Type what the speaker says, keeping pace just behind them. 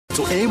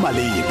tshedimosetso e e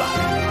maleba.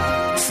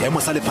 Seemo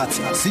sa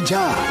lefatshe se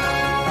jang?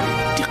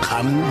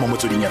 Dikgang mo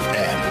Motsweding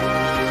FM.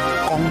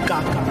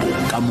 Konka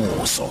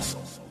bokamoso.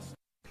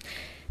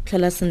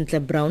 Tlhala sentle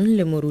Brown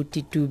le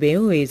moruti Tube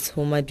o e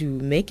tshoma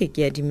dume ke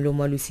ya dimelo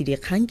Moalusi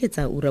dikgang ke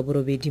tsa ura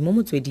Borobedi mo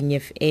Motsweding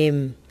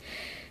FM.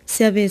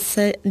 Seabe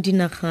sa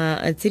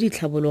dinaga tse di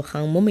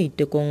tlhabologang mo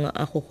maitekong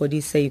a go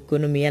godisa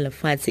ikonomi ya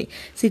lefatshe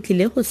se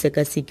tlile go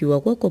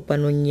seka-sekiwa kwa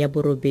kopanong ya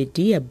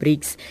Borobedi ya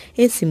BRICS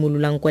e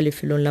simololang kwa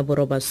lefelong la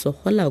boroba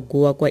sogo la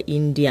Goa kwa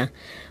India.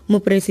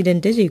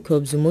 Mopresidente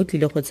Jacob Zuma o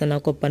tlile go tsena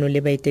kopano le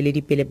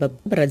baeteledipele ba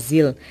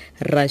Brazil,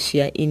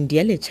 Russia,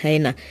 India le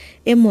China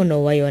e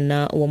mono wa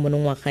yona wa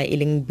monongwaga e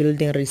leng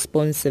Building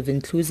Responsive,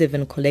 Inclusive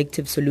and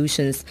Collective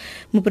Solutions.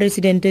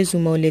 Mopresidente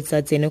Zuma o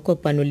letsa tsene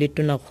kopano le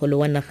tonakgolo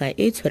wa naga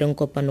e tshwereng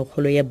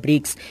kopanokgolo ya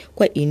BRICS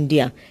kwa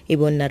India e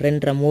bo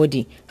Narendra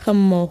Modi ga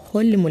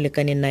mmogo le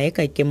molekane nae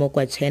ka kemo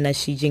kwa China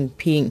Xi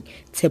Jinping.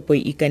 Tshepo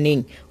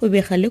ikaneng o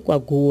bega le kwa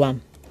Goa.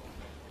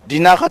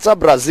 Dinaga tsa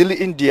Brazil,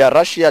 India,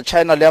 Russia,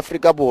 China le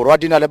Africa borwa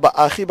di na le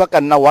baagi ba ka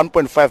nna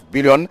 1.5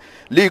 billion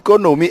le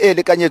ikonomi e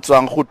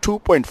lekanyetswang go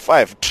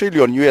 2.5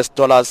 trillion US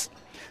dollars.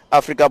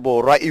 Africa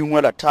borwa e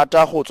ungwela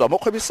thata go tswa mo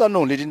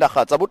kgwebisanong le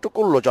dinaga tsa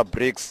botokololo jwa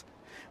BRICS.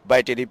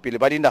 Baeteledipele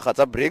ba dinaga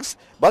tsa BRICS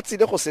ba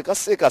tsile go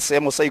seka-seka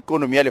seemo sa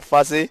ikonomi ya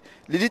lefatshe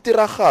le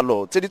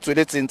ditiragalo tse di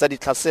tsweletseng tsa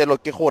ditlhaselo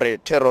ke gore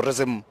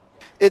terrorism.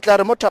 E tla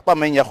re mo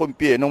thapameng ya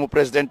gompieno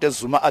Mopresidente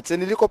Zuma a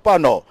tsene le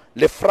kopano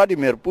le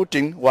Vladimir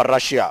Putin wa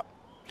Russia.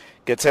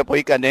 Ke tshepo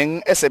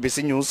ikaneng,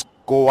 SABC News,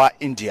 Goa,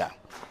 India.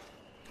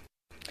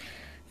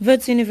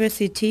 Wits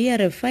University ya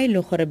re fa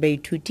ile gore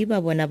baithuti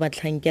ba bona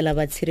batlhankela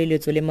ba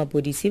tshireletso le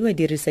mapodisi ba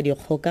dirisa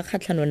dikgoka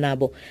kgatlhano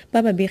nabo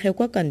ba ba bege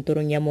kwa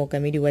kantorong ya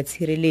mookamedi wa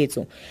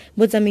tshireletso.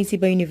 Botsamaisi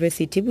ba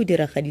university bo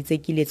diragaditse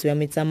kiletso ya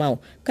metsamao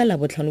ka la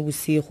botlhano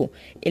bosigo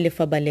e le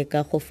fa ba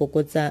leka go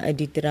fokotsa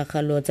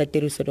ditiragalo tsa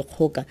tiriso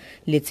dikgoka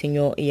le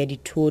tshenyo ya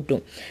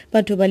dithoto.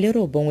 Batho ba le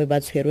robongwe ba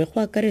tshwerwe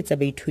go akaretsa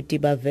baithuti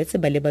ba Wits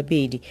ba le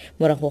babedi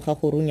morago ga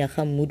go runya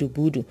ga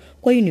mmudubudu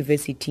kwa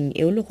university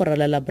eo le go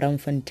ralala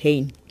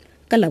Braamfontein.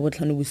 Ka la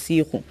botlhano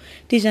bosigo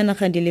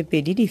dijanaga di le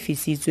pedi di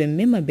fisitswe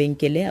mme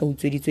mabenkele a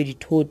utsweditswe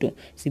dithoto.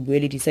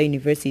 Sebueledi sa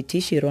university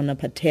Shirona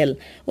Patel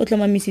o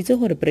tlhomamisitse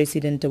gore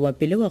president wa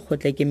pele wa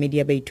kgotlakemedi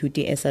ya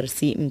baithuti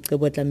SRC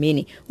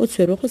Mcebotlameni o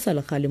tshwerwe go sa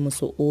le gale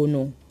moso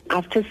ono.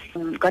 I've just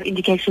got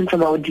indication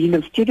from our Dean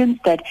of Students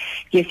that,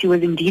 yes, he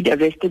was indeed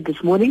arrested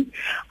this morning.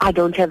 I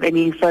don't have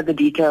any further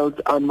details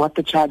on what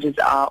the charges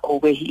are or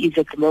where he is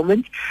at the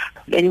moment.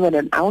 If anyone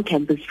on our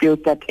campus feels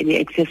that any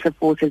excessive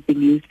force has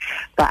been used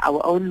by our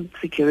own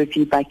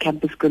security, by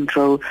campus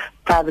control,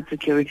 private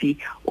security,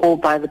 or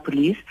by the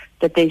police,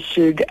 that they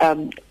should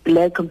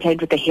lay a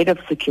complaint with the head of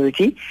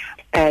security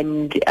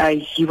and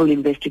he will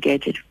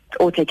investigate it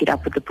or take it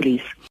up with the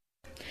police.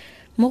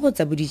 Mo go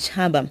tsa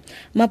boditšhaba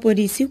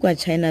mapodisi kwa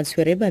China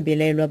tshwere ba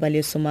belaelwa ba le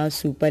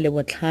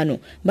 75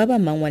 ba ba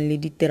mangwang le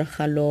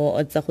ditiragalo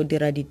tsa go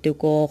dira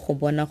diteko go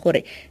bona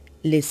gore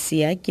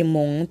lesea ke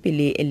mong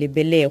pele e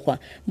lebelegwa.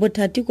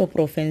 Bothati kwa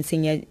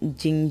profenseng ya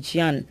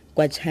Xinjiang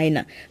kwa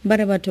China ba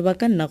re batho ba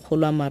ka nna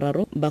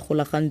 300 ba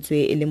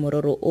golagantswe e le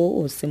morero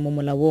o se mo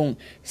molaong.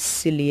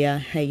 Celia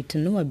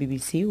Hayton wa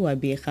BBC wa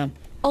bega.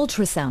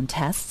 Ultrasound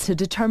tests to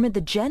determine the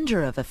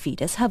gender of a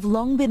fetus have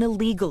long been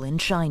illegal in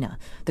China.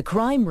 The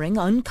crime ring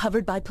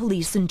uncovered by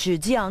police in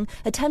Zhejiang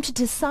attempted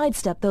to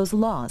sidestep those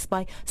laws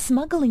by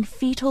smuggling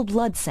fetal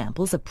blood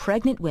samples of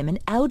pregnant women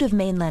out of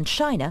mainland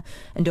China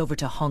and over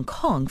to Hong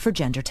Kong for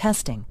gender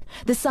testing.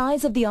 The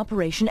size of the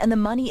operation and the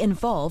money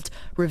involved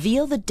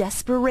reveal the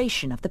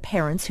desperation of the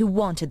parents who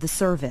wanted the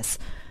service.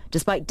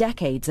 Despite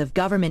decades of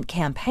government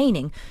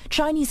campaigning,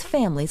 Chinese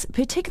families,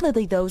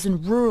 particularly those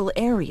in rural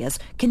areas,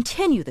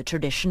 continue the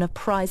tradition of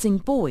prizing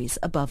boys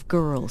above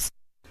girls.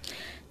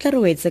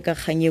 Tlaroetse ka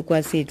ganye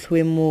kwa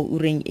setlhoe mo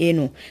ureng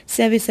eno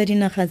seabe sa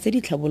dinaga tse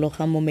di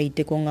tlhabologang mo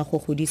maitekong a go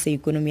godisa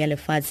ikonomi ya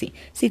lefatshe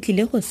se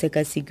tlile go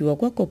seka-sekiwa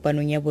kwa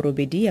kopanong ya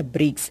Borobedi ya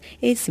BRICS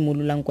e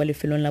simololang kwa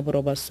lefelong la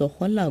boroba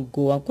sogo la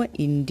Goa kwa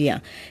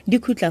India. Di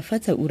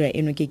khutlafatsa ura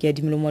eno ke ya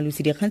dimelo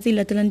Moalusi dikgang tse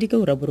latelang di ka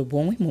ura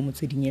borobongwe mo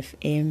Motsweding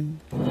FM.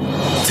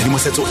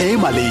 Tshedimosetso e e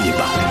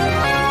maleba.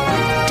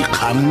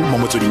 Dikgang mo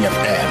Motsweding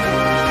FM.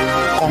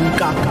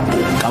 Konka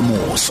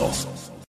bokamoso.